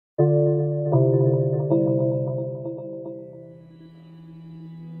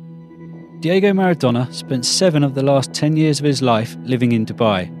Diego Maradona spent 7 of the last 10 years of his life living in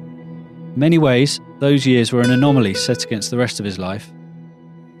Dubai. In many ways, those years were an anomaly set against the rest of his life.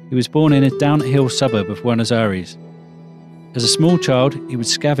 He was born in a downhill suburb of Buenos Aires. As a small child, he would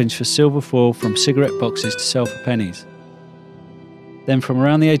scavenge for silver foil from cigarette boxes to sell for pennies. Then from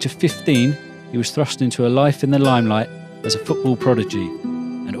around the age of 15, he was thrust into a life in the limelight as a football prodigy,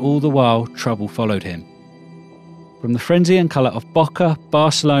 and all the while trouble followed him. From the frenzy and colour of Boca,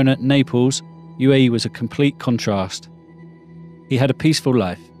 Barcelona, Naples, UAE was a complete contrast. He had a peaceful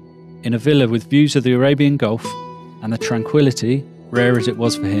life, in a villa with views of the Arabian Gulf, and the tranquility, rare as it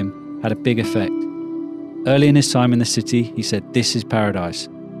was for him, had a big effect. Early in his time in the city, he said this is paradise,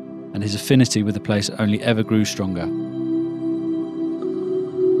 and his affinity with the place only ever grew stronger.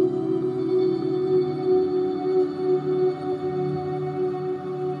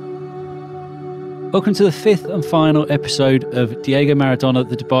 Welcome to the 5th and final episode of Diego Maradona,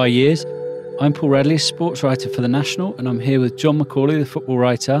 The Dubai Years. I'm Paul Radley, sports writer for The National, and I'm here with John McAuley, the football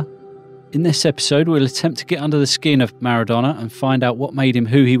writer. In this episode, we'll attempt to get under the skin of Maradona and find out what made him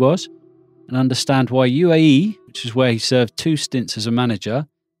who he was, and understand why UAE, which is where he served 2 stints as a manager,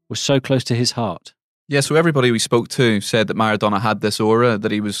 was so close to his heart. Yeah, so everybody we spoke to said that Maradona had this aura,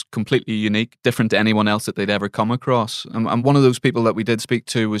 that he was completely unique, different to anyone else that they'd ever come across. And one of those people that we did speak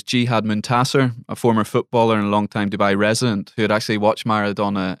to was Jihad Muntasser, a former footballer and a long-time Dubai resident, who had actually watched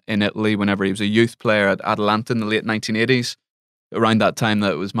Maradona in Italy whenever he was a youth player at Atalanta in the late 1980s. Around that time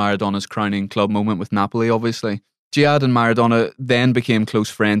that it was Maradona's crowning club moment with Napoli, obviously. Jihad and Maradona then became close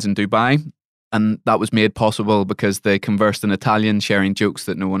friends in Dubai, and that was made possible because they conversed in Italian, sharing jokes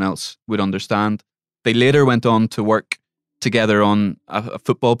that no one else would understand. They later went on to work together on a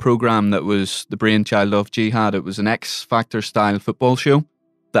football programme that was the brainchild of Jihad. It was an X Factor style football show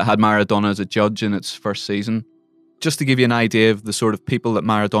that had Maradona as a judge in its first season. Just to give you an idea of the sort of people that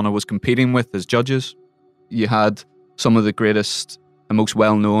Maradona was competing with as judges, you had some of the greatest and most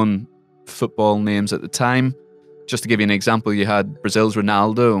well-known football names at the time. Just to give you an example, you had Brazil's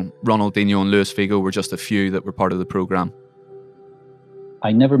Ronaldo, Ronaldinho and Luis Figo were just a few that were part of the programme.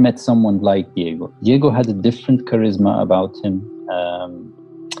 I never met someone like Diego. Diego had a different charisma about him.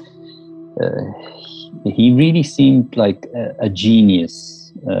 He really seemed like a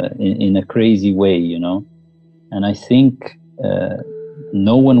genius in a crazy way, you know. And I think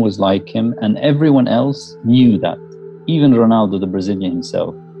no one was like him, and everyone else knew that. Even Ronaldo, the Brazilian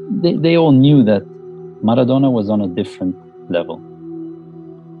himself. They all knew that Maradona was on a different level.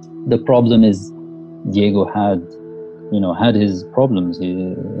 The problem is Diego had his problems,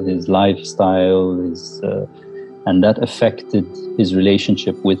 his lifestyle, and that affected his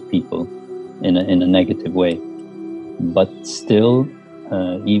relationship with people in a negative way. But still,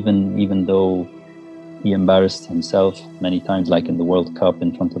 even though he embarrassed himself many times, like in the World Cup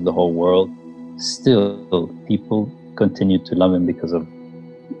in front of the whole world, still people continued to love him because of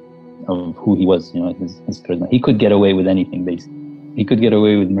who he was, his charisma. He could get away with anything, basically. He could get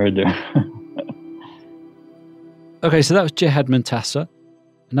away with murder. Okay, so that was Jihad Muntasser.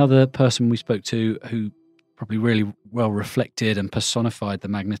 Another person we spoke to who probably really well reflected and personified the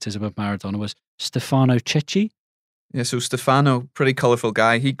magnetism of Maradona was Stefano Cecchi. Yeah, so Stefano, pretty colourful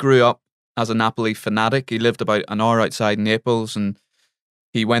guy. He grew up as a Napoli fanatic. He lived about an hour outside Naples, and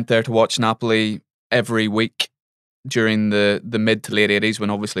he went there to watch Napoli every week during the mid to late 80s,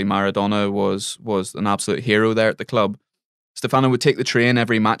 when obviously Maradona was an absolute hero there at the club. Stefano would take the train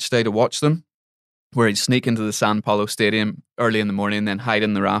every match day to watch them, where he'd sneak into the San Paulo Stadium early in the morning and then hide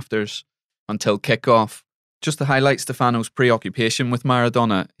in the rafters until kickoff. Just to highlight Stefano's preoccupation with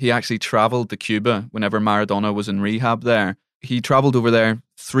Maradona, he actually travelled to Cuba whenever Maradona was in rehab there. He travelled over there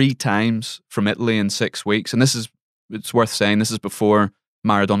 3 times from Italy in 6 weeks, and it's worth saying, this is before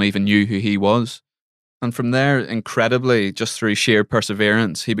Maradona even knew who he was. And from there, incredibly, just through sheer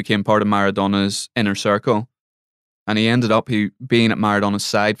perseverance, he became part of Maradona's inner circle. And he ended up being at Maradona's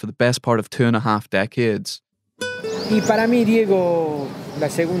side for the best part of 2.5 decades.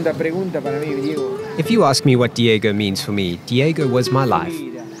 If you ask me what Diego means for me, Diego was my life.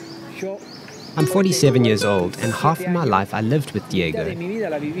 I'm 47 years old, and half of my life I lived with Diego.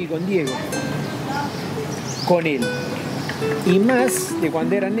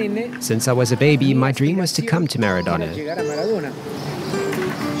 Since I was a baby, my dream was to come to Maradona.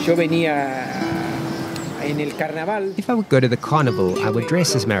 If I would go to the carnival, I would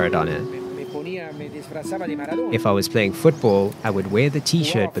dress as Maradona. If I was playing football, I would wear the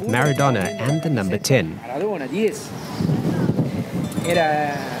t-shirt with Maradona and the number 10.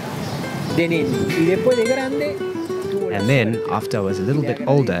 And then, after I was a little bit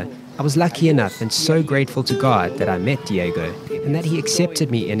older, I was lucky enough and so grateful to God that I met Diego and that he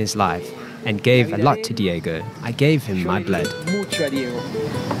accepted me in his life. and gave a lot to Diego. I gave him my blood. Mucho a Diego.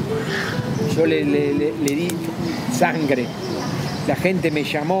 Yo le di sangre. La gente me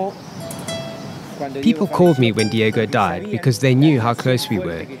llamó. People called me when Diego died because they knew how close we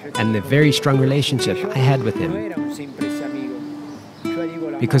were and the very strong relationship I had with him.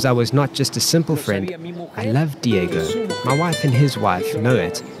 Because I was not just a simple friend, I loved Diego. My wife and his wife know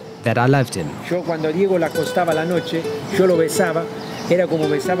it, that I loved him. Yo cuando Diego la acostaba la noche, yo lo besaba, era como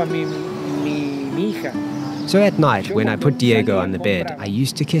besaba mi hija. So at night, when I put Diego on the bed, I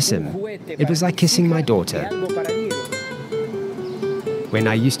used to kiss him. It was like kissing my daughter. When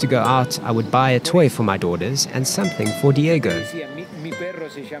I used to go out, I would buy a toy for my daughters and something for Diego.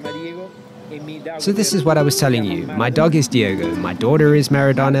 So this is what I was telling you. My dog is Diego, my daughter is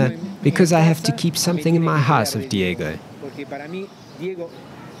Maradona, because I have to keep something in my house of Diego.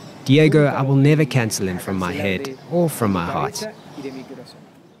 Diego, I will never cancel him from my head or from my heart.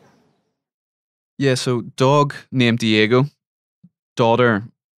 Yeah, so dog named Diego, daughter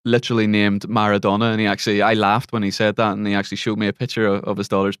literally named Maradona, and I laughed when he said that, and he actually showed me a picture of his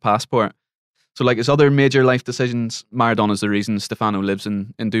daughter's passport. So like his other major life decisions, Maradona's the reason Stefano lives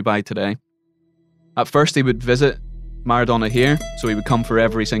in Dubai today. At first he would visit Maradona here, so he would come for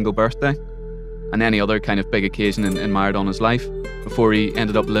every single birthday and any other kind of big occasion in Maradona's life, before he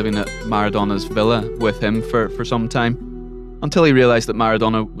ended up living at Maradona's villa with him for some time, until he realised that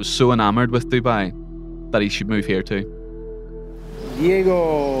Maradona was so enamoured with Dubai that he should move here too.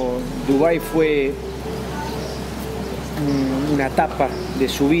 Diego, Dubái fue una etapa de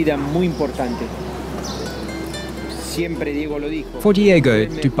su vida muy importante. Siempre Diego lo dijo. For Diego,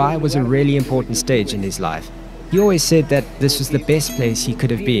 Dubai was a really important stage in his life. He always said that this was the best place he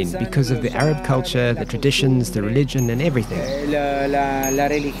could have been because of the Arab culture, the traditions, the religion and everything. Las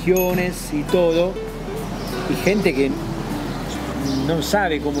religiones y todo, y gente que no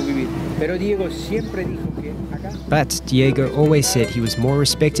sabe cómo vivir. Pero Diego siempre dijo que acá. But Diego always said he was more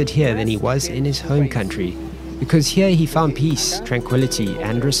respected here than he was in his home country, because here he found peace, tranquility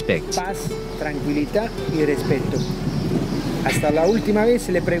and respect. Paz, tranquilidad y respeto. Hasta la última vez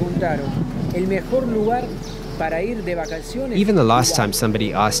le preguntaron, el mejor lugar para ir de vacaciones. Even the last time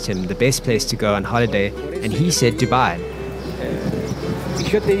somebody asked him the best place to go on holiday, and he said Dubai. Y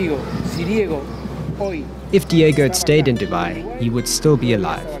yo te digo, si Diego hoy. If Diego had stayed in Dubai, he would still be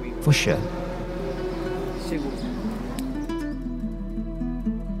alive, for sure.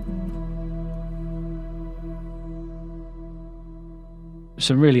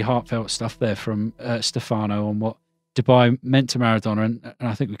 Some really heartfelt stuff there from Stefano on what Dubai meant to Maradona, and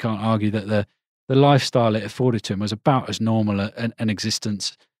I think we can't argue that the lifestyle it afforded to him was about as normal an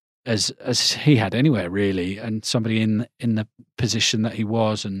existence as he had anywhere, really, and somebody in the position that he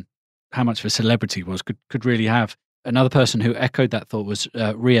was and how much of a celebrity he was could really have. Another person who echoed that thought was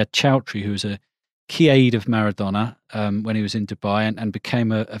Riyad Chowdhury, who was a key aide of Maradona when he was in Dubai and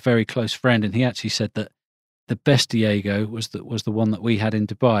became a very close friend, and he actually said that the best Diego was the one that we had in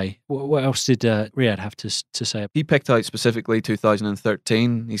Dubai. What else did Riyad have to say? He picked out specifically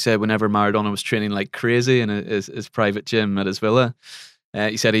 2013. He said whenever Maradona was training like crazy in his private gym at his villa,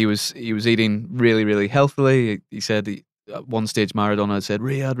 he said he was eating really, really healthily. He said at one stage Maradona had said,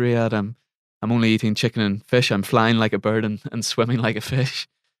 Riyad, I'm only eating chicken and fish. I'm flying like a bird and swimming like a fish.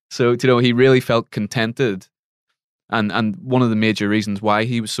 So, he really felt contented. And one of the major reasons why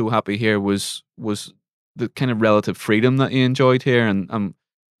he was so happy here was the kind of relative freedom that he enjoyed here. And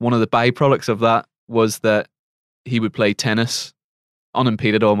one of the byproducts of that was that he would play tennis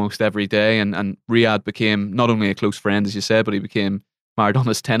unimpeded almost every day. And Riyad became not only a close friend, as you said, but he became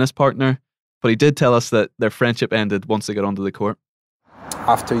Maradona's tennis partner. But he did tell us that their friendship ended once they got onto the court.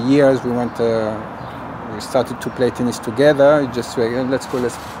 After years, we started to play tennis together. Just let's go.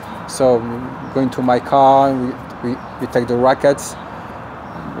 So going to my car, we take the rackets.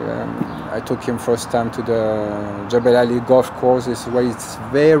 I took him first time to the Jebel Ali golf course. This is where it's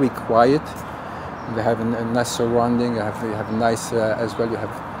very quiet. They have a nice surrounding. You have nice as well. You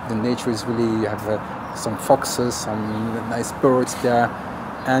have the nature is really. You have some foxes, some nice birds there,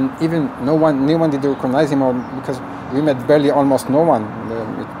 and even no one did recognize him, because we met barely almost no one.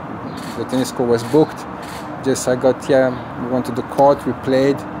 The tennis court was booked. Just I got here. We went to the court. We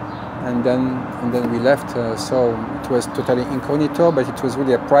played. And then we left, so it was totally incognito, but it was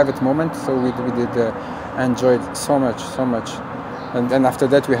really a private moment, so we did enjoy it so much. And then after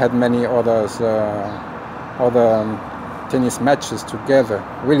that we had many other tennis matches together,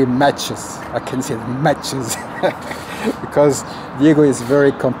 really matches, I can say matches, because Diego is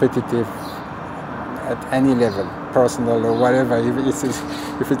very competitive at any level, personal or whatever.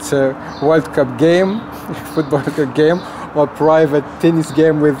 If it's a World Cup game, football game, or private tennis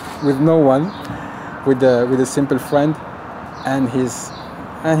game with no one, with a simple friend, and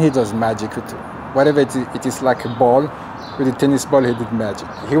he does magic with whatever it is, like a ball. With a tennis ball, he did magic.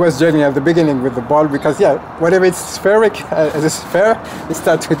 He was journeying at the beginning with the ball because, whatever it's spheric, as a sphere, he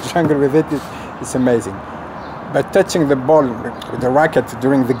starts to jungle with it. It's amazing. But touching the ball with the racket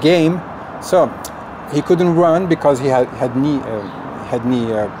during the game, so he couldn't run because he had knee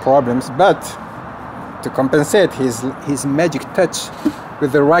problems. But to compensate his magic touch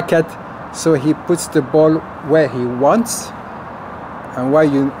with the racket, so he puts the ball where he wants and where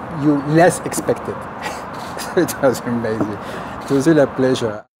you less expect it. It was amazing. It was really a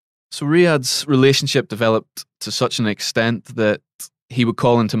pleasure. So Riyad's relationship developed to such an extent that he would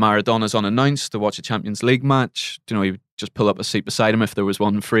call into Maradona's unannounced to watch a Champions League match. He would just pull up a seat beside him if there was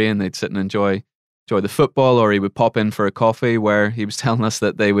one free, and they'd sit and enjoy the football, or he would pop in for a coffee, where he was telling us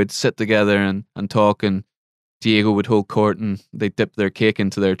that they would sit together and talk, and Diego would hold court and they'd dip their cake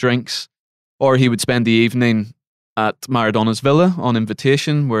into their drinks. Or he would spend the evening at Maradona's villa on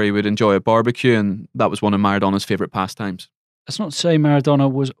invitation, where he would enjoy a barbecue, and that was one of Maradona's favourite pastimes. That's not to say Maradona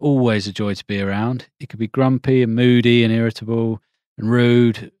was always a joy to be around. He could be grumpy and moody and irritable and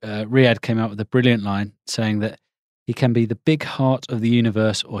rude. Riyad came out with a brilliant line saying that he can be the big heart of the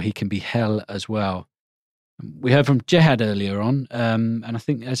universe, or he can be hell as well. We heard from Jihad earlier on, and I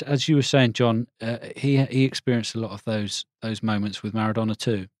think, as you were saying, John, he experienced a lot of those moments with Maradona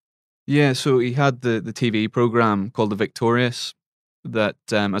too. Yeah, so he had the TV program called The Victorious that,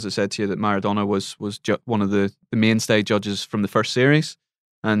 as I said to you, that Maradona was one of the mainstay judges from the first series.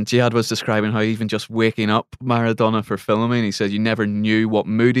 And Jihad was describing how even just waking up Maradona for filming, he said you never knew what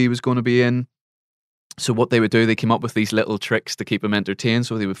mood he was going to be in. So what they would do, they came up with these little tricks to keep him entertained.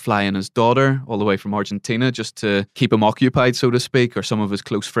 So they would fly in his daughter all the way from Argentina just to keep him occupied, so to speak, or some of his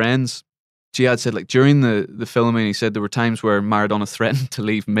close friends. Jihad said, during the filming, he said there were times where Maradona threatened to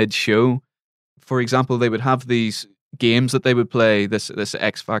leave mid-show. For example, they would have these games that they would play, this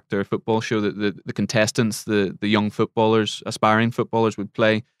X Factor football show that the contestants, the young footballers, aspiring footballers would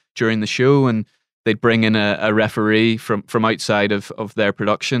play during the show, and they'd bring in a referee from outside of their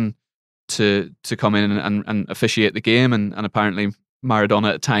production to come in and officiate the game, and apparently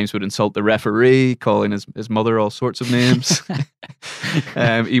Maradona at times would insult the referee, calling his mother all sorts of names.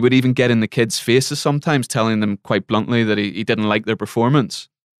 He would even get in the kids' faces sometimes, telling them quite bluntly that he didn't like their performance.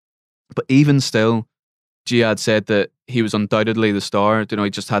 But even still, Jihad said that he was undoubtedly the star. He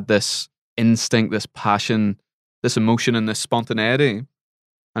just had this instinct, this passion, this emotion, and this spontaneity.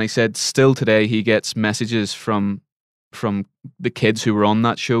 And he said still today he gets messages from the kids who were on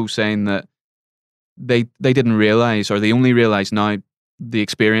that show saying that they didn't realise, or they only realise now, the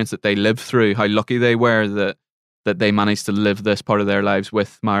experience that they lived through, how lucky they were that they managed to live this part of their lives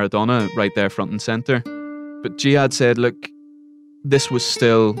with Maradona right there front and centre. But Jihad said, look, this was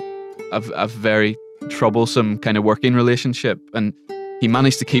still a very troublesome kind of working relationship, and he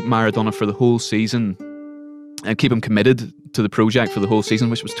managed to keep Maradona for the whole season and keep him committed to the project for the whole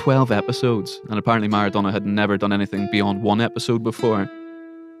season, which was 12 episodes. And apparently Maradona had never done anything beyond one episode before.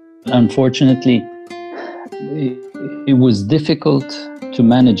 Unfortunately, it was difficult to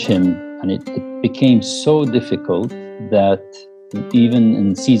manage him, and it became so difficult that even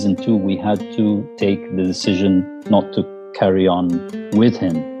in season 2 we had to take the decision not to carry on with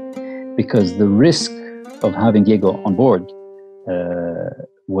him, because the risk of having Diego on board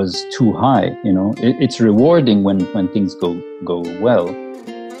was too high. It's rewarding when things go well,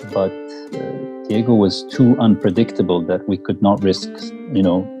 but Diego was too unpredictable that we could not risk,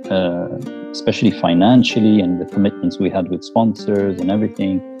 especially financially, and the commitments we had with sponsors and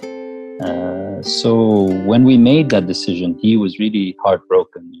everything. So when we made that decision, he was really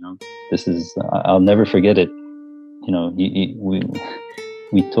heartbroken. I'll never forget it.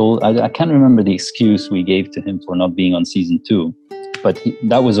 We told, I can't remember the excuse we gave to him for not being on season 2, but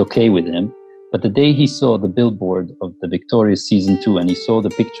that was okay with him. But the day he saw the billboard of the Victorious season 2, and he saw the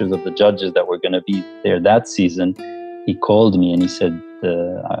pictures of the judges that were going to be there that season, he called me and he said,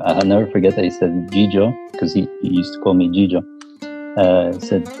 I'll never forget that. He said, Gijo, because he used to call me Gijo. He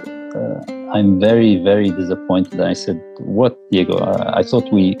said, I'm very, very disappointed. And I said, what, Diego? I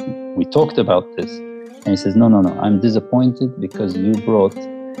thought we talked about this. And he says, no, I'm disappointed because you brought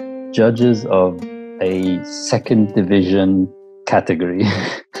judges of a second division category.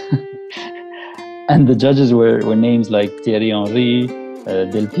 And the judges were names like Thierry Henry,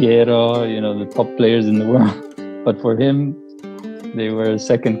 Del Piero, the top players in the world. But for him, they were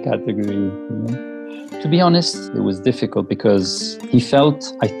second category. To be honest, it was difficult because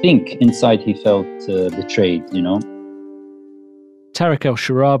I think inside he felt betrayed, Tarek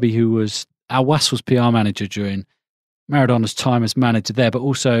El-Sharabi, who was our Wasl's PR manager during Maradona's time as manager there, but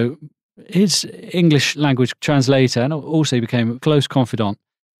also his English language translator, and also he became a close confidant.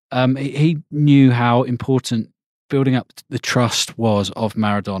 He knew how important building up the trust was of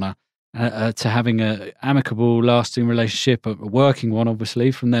Maradona to having an amicable, lasting relationship, a working one,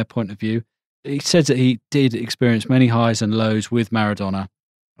 obviously, from their point of view. He said that he did experience many highs and lows with Maradona,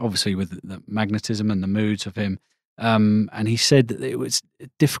 obviously with the magnetism and the moods of him. And he said that it was a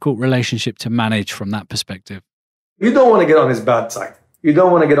difficult relationship to manage from that perspective. You don't want to get on his bad side. You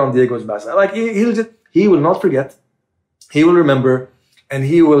don't want to get on Diego's bad side. Like he will not forget. He will remember, and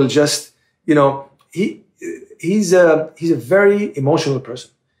he will just, he's a very emotional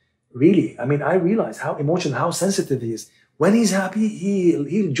person. Really, I mean, I realize how emotional, how sensitive he is. When he's happy,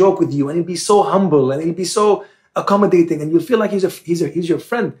 he'll joke with you, and he'll be so humble, and he'll be so accommodating, and you'll feel like he's your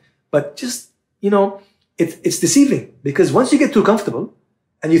friend. But just, it's deceiving, because once you get too comfortable,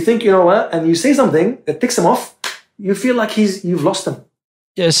 and you think, and you say something that ticks him off, you feel like you've lost him.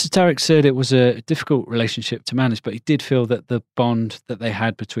 Yes, Tarek said it was a difficult relationship to manage, but he did feel that the bond that they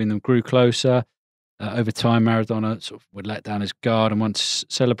had between them grew closer. Over time, Maradona sort of would let down his guard and want to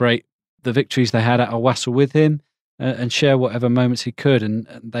celebrate the victories they had at Wasl with him and share whatever moments he could. And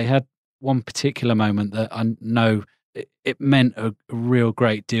they had one particular moment that I know it meant a real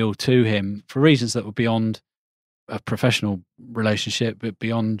great deal to him for reasons that were beyond a professional relationship, but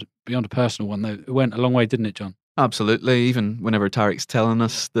beyond a personal one. It went a long way, didn't it, John? Absolutely. Even whenever Tarek's telling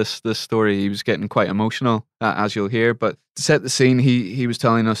us this story, he was getting quite emotional, as you'll hear. But to set the scene, he was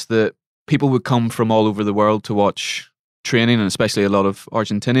telling us that people would come from all over the world to watch training, and especially a lot of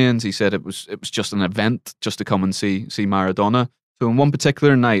Argentinians. He said it was just an event just to come and see Maradona. So on one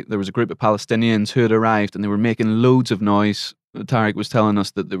particular night, there was a group of Palestinians who had arrived, and they were making loads of noise. Tarek was telling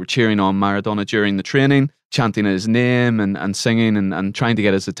us that they were cheering on Maradona during the training, chanting his name and singing and trying to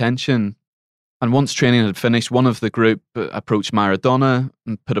get his attention. And once training had finished, one of the group approached Maradona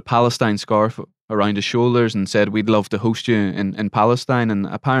and put a Palestine scarf around his shoulders and said, "We'd love to host you in Palestine." And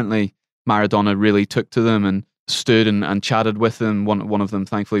apparently Maradona really took to them and stood and chatted with them. One of them,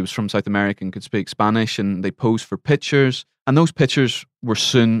 thankfully, was from South America and could speak Spanish, and they posed for pictures. And those pictures were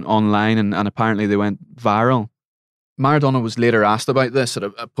soon online, and apparently they went viral. Maradona was later asked about this at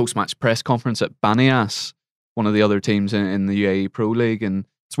a post-match press conference at Banias, one of the other teams in the UAE Pro League. And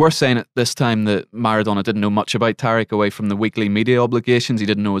it's worth saying at this time that Maradona didn't know much about Tarek away from the weekly media obligations. He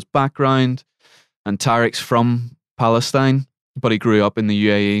didn't know his background. And Tarek's from Palestine, but he grew up in the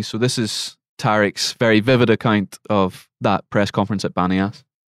UAE. So this is Tarek's very vivid account of that press conference at Banias.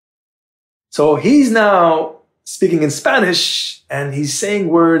 So he's now speaking in Spanish, and he's saying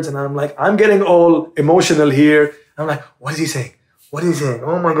words, and I'm like, I'm getting all emotional here. I'm like, what is he saying? What is he saying?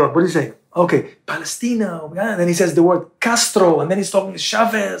 Oh my God, what is he saying? Okay, Palestina. And then he says the word Castro, and then he's talking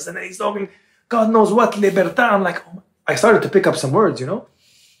Chavez, and then he's talking God knows what, Libertad. I'm like, oh, I started to pick up some words,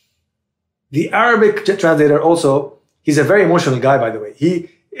 The Arabic translator also, he's a very emotional guy, by the way.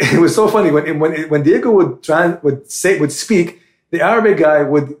 It was so funny when Diego would speak, the Arabic guy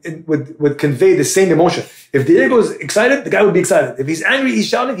would convey the same emotion. If Diego's excited, the guy would be excited. If he's angry, he's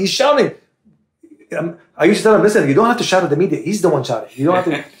shouting. He's shouting. I used to tell him, listen, you don't have to shout at the media. He's the one shouting. You don't have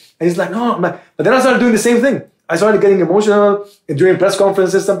to. And he's like, no. But then I started doing the same thing. I started getting emotional during press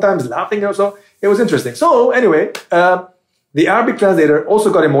conferences, sometimes laughing. So it was interesting. So anyway, the Arabic translator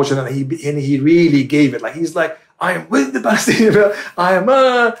also got emotional, and he really gave it. Like he's like, I am with the Palestinian people. I am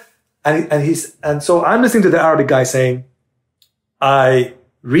and so I'm listening to the Arabic guy saying, I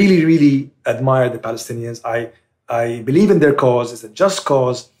really, really admire the Palestinians. I believe in their cause. It's a just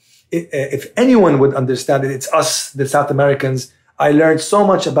cause. If anyone would understand it, it's us, the South Americans. I learned so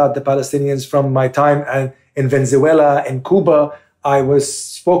much about the Palestinians from my time in Venezuela, in Cuba. I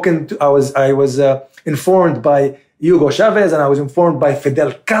was informed by Hugo Chavez, and I was informed by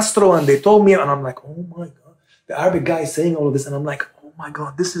Fidel Castro, and they told me, and I'm like, oh my God, the Arabic guy is saying all of this, and I'm like, oh my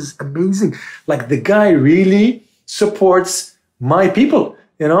God, this is amazing. Like the guy really supports my people,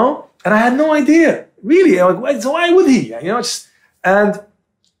 and I had no idea, really. Like, so why would he? And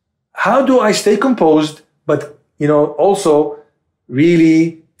how do I stay composed, but also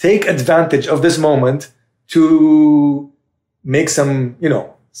really take advantage of this moment to make some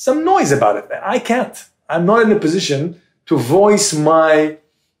noise about it? I can't. I'm not in a position to voice my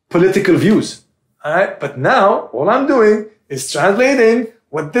political views. All right, but now all I'm doing is translating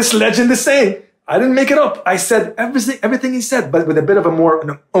what this legend is saying. I didn't make it up. I said everything he said, but with a bit of a more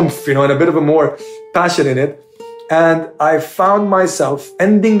oomph, and a bit of a more passion in it. And I found myself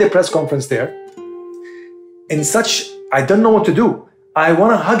ending the press conference there in such, I don't know what to do. I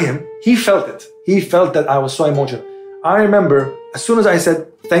want to hug him. He felt it. He felt that I was so emotional. I remember as soon as I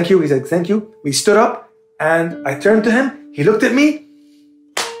said, thank you, he said, thank you. We stood up And I turned to him, he looked at me,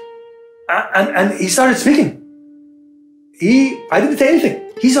 and he started speaking. I didn't say anything.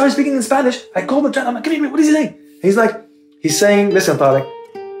 He started speaking in Spanish. I called him, I'm like, come here, what is he saying? He's saying, listen, Tariq,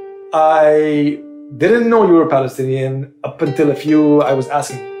 I didn't know you were Palestinian up until I was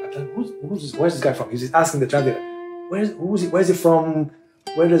asking, where's this guy from? He's asking the translator, where's he from?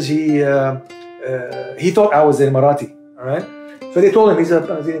 Where does he, he thought I was an Emirati, all right? So they told him he's a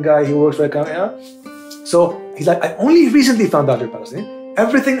Palestinian guy, he works for a company. So he's like, I only recently found out you're Palestinian.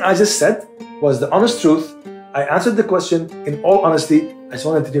 Everything I just said was the honest truth. I answered the question in all honesty. I just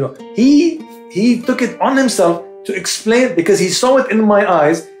wanted to, he took it on himself to explain, because he saw it in my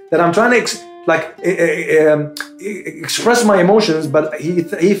eyes that I'm trying to express my emotions, but he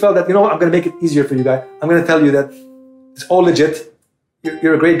felt that, I'm going to make it easier for you guys. I'm going to tell you that it's all legit.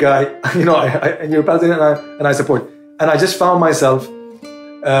 You're a great guy, and you're Palestinian, and I support. And I just found myself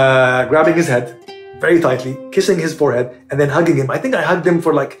grabbing his head very tightly, kissing his forehead, and then hugging him. I think I hugged him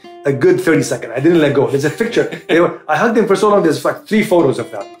for like a good 30 seconds. I didn't let go. There's a picture. I hugged him for so long. There's like 3 photos of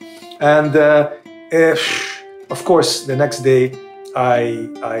that. And of course, the next day, I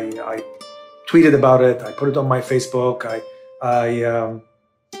tweeted about it. I put it on my Facebook.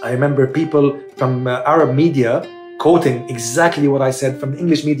 I remember people from Arab media quoting exactly what I said, from the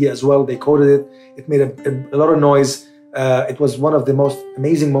English media as well. They quoted it. It made a lot of noise. It was one of the most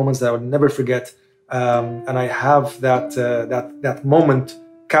amazing moments that I would never forget. And I have that moment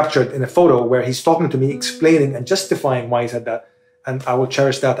captured in a photo where he's talking to me, explaining and justifying why he said that. And I will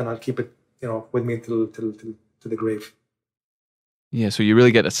cherish that, and I'll keep it, with me till the grave. Yeah, so you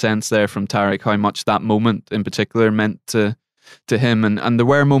really get a sense there from Tariq how much that moment in particular meant to him. And there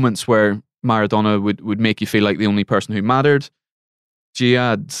were moments where Maradona would make you feel like the only person who mattered.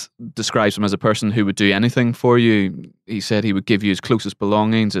 Jihad describes him as a person who would do anything for you. He said he would give you his closest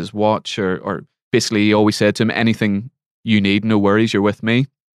belongings, his watch, or basically he always said to him, anything you need, no worries, you're with me.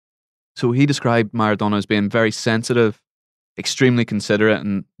 So he described Maradona as being very sensitive, extremely considerate,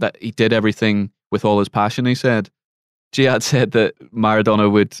 and that he did everything with all his passion, he said. Jihad said that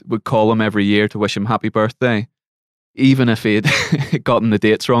Maradona would call him every year to wish him happy birthday. Even if he had gotten the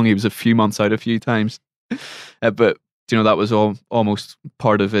dates wrong, he was a few months out a few times. But, that was almost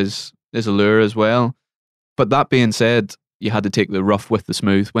part of his allure as well. But that being said, you had to take the rough with the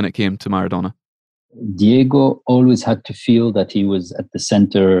smooth when it came to Maradona. Diego always had to feel that he was at the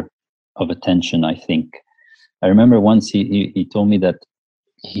center of attention, I think. I remember once he told me that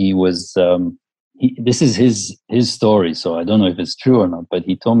he was... this is his story, so I don't know if it's true or not, but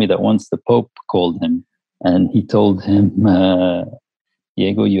he told me that once the Pope called him and he told him,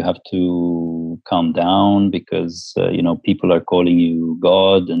 Diego, you have to calm down because, people are calling you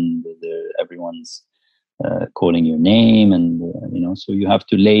God and everyone's calling your name and, so you have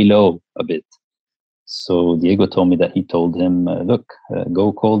to lay low a bit. So Diego told me that he told him, look,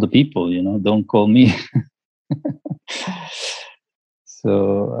 go call the people, don't call me. So,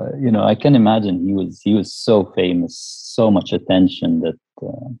 I can imagine he was so famous, so much attention that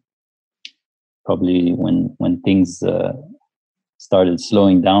probably when things started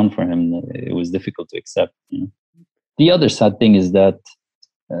slowing down for him, it was difficult to accept. The other sad thing is that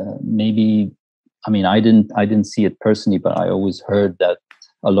I didn't see it personally, but I always heard that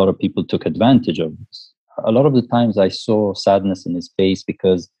a lot of people took advantage of this. A lot of the times I saw sadness in his face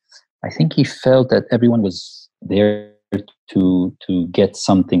because I think he felt that everyone was there to get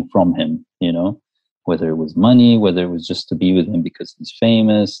something from him, whether it was money, whether it was just to be with him because he's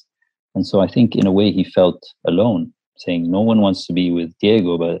famous. And so I think in a way he felt alone, saying no one wants to be with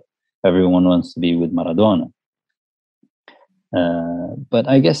Diego, but everyone wants to be with Maradona. But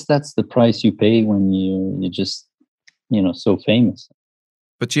I guess that's the price you pay when you're just, so famous.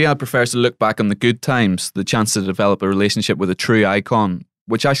 But Jihad prefers to look back on the good times, the chance to develop a relationship with a true icon,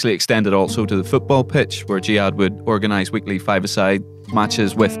 which actually extended also to the football pitch, where Jihad would organise weekly five-a-side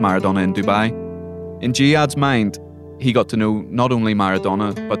matches with Maradona in Dubai. In Jihad's mind, he got to know not only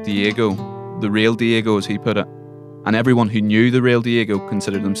Maradona, but Diego, the real Diego as he put it. And everyone who knew the real Diego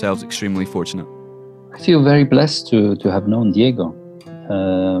considered themselves extremely fortunate. I feel very blessed to have known Diego.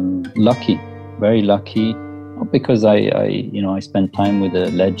 Lucky, very lucky. Not because I spent time with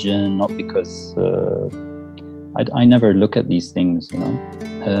a legend, not because I never look at these things,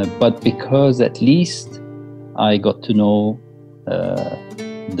 but because at least I got to know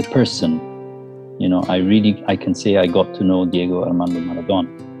the person. I can say I got to know Diego Armando Maradona,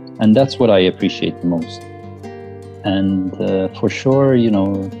 and that's what I appreciate the most. And for sure,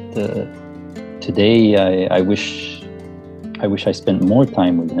 today I wish I spent more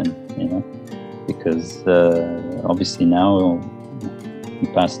time with him, because obviously now he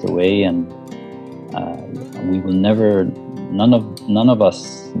passed away, and We will never, none of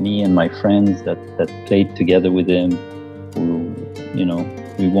us, me and my friends that played together with him,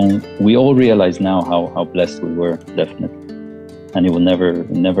 we all realize now how blessed we were, definitely. And it will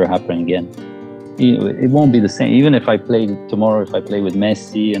never happen again. It won't be the same. Even if I play tomorrow, if I play with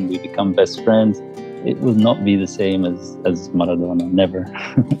Messi and we become best friends, it will not be the same as Maradona, never.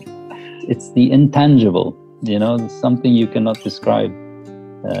 It's the intangible, something you cannot describe.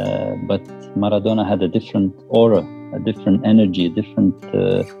 But Maradona had a different aura, a different energy, a different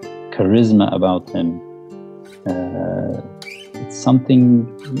charisma about him. It's something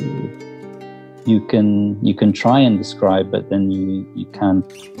you can try and describe, but then you can't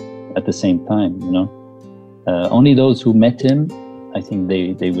at the same time. Only those who met him, I think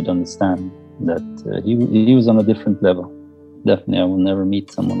they would understand that he was on a different level. Definitely, I will never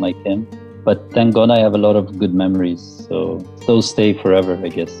meet someone like him. But thank God I have a lot of good memories, so those stay forever, I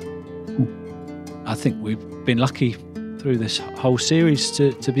guess. I think we've been lucky through this whole series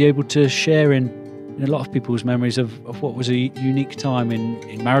to be able to share in a lot of people's memories of what was a unique time in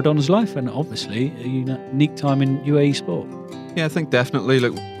Maradona's life, and obviously a unique time in UAE sport. Yeah, I think definitely.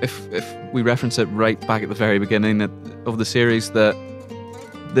 Look, if we reference it right back at the very beginning of the series, that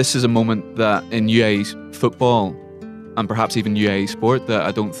this is a moment that in UAE football, and perhaps even UAE sport, that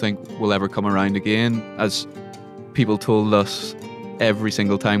I don't think will ever come around again. As people told us every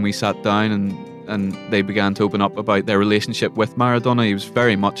single time we sat down and they began to open up about their relationship with Maradona, he was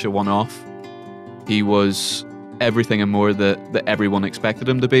very much a one-off. He was everything and more that everyone expected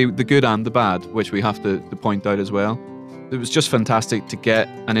him to be, the good and the bad, which we have to point out as well. It was just fantastic to get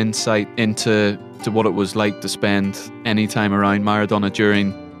an insight into what it was like to spend any time around Maradona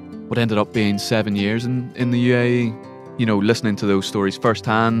during what ended up being 7 years in the UAE. Listening to those stories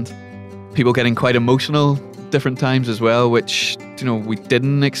firsthand, people getting quite emotional different times as well, which we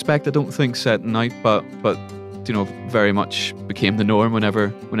didn't expect, I don't think, setting out, but very much became the norm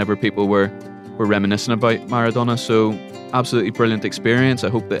whenever people were reminiscing about Maradona. So absolutely brilliant experience. I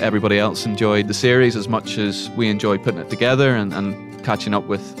hope that everybody else enjoyed the series as much as we enjoyed putting it together and catching up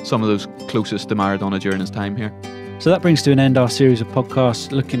with some of those closest to Maradona during his time here. So that brings to an end our series of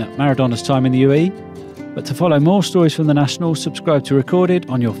podcasts looking at Maradona's time in the UAE. But to follow more stories from the National, subscribe to Recorded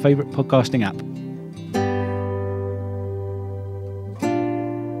on your favourite podcasting app.